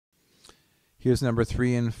Here's number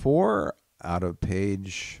 3 and 4 out of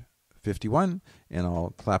page 51, and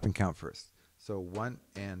I'll clap and count first. So 1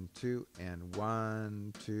 and 2 and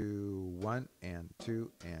 1, 2, 1 and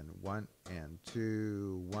 2 and 1 and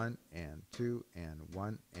 2, 1 and 2 and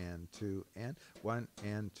 1 and 2 and 1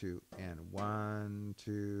 and 2 and 1,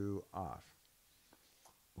 2, off.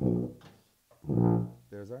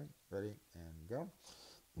 There's our ready and go.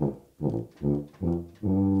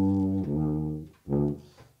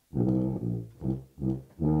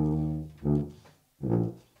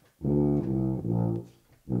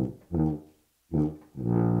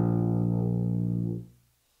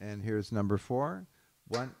 And here's number 4.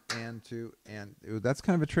 1 and 2 and that's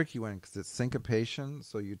kind of a tricky one because it's syncopation.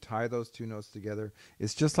 So you tie those two notes together.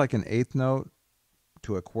 It's just like an eighth note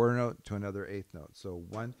to a quarter note to another eighth note. So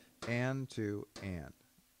 1 and 2 and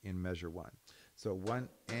in measure 1. So 1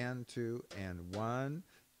 and 2 and 1,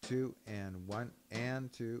 2 and 1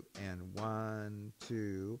 and 2 and 1,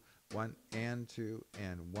 2, 1 and 2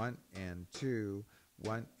 and 1 and 2,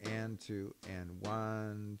 1 and 2 and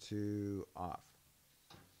 1, 2, off.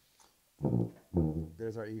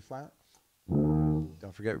 There's our E flat.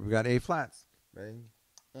 Don't forget we've got A flats. Ready?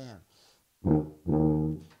 And.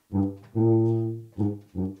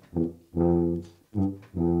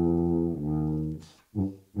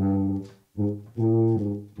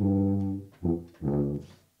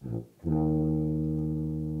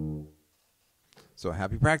 So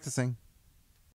happy practicing.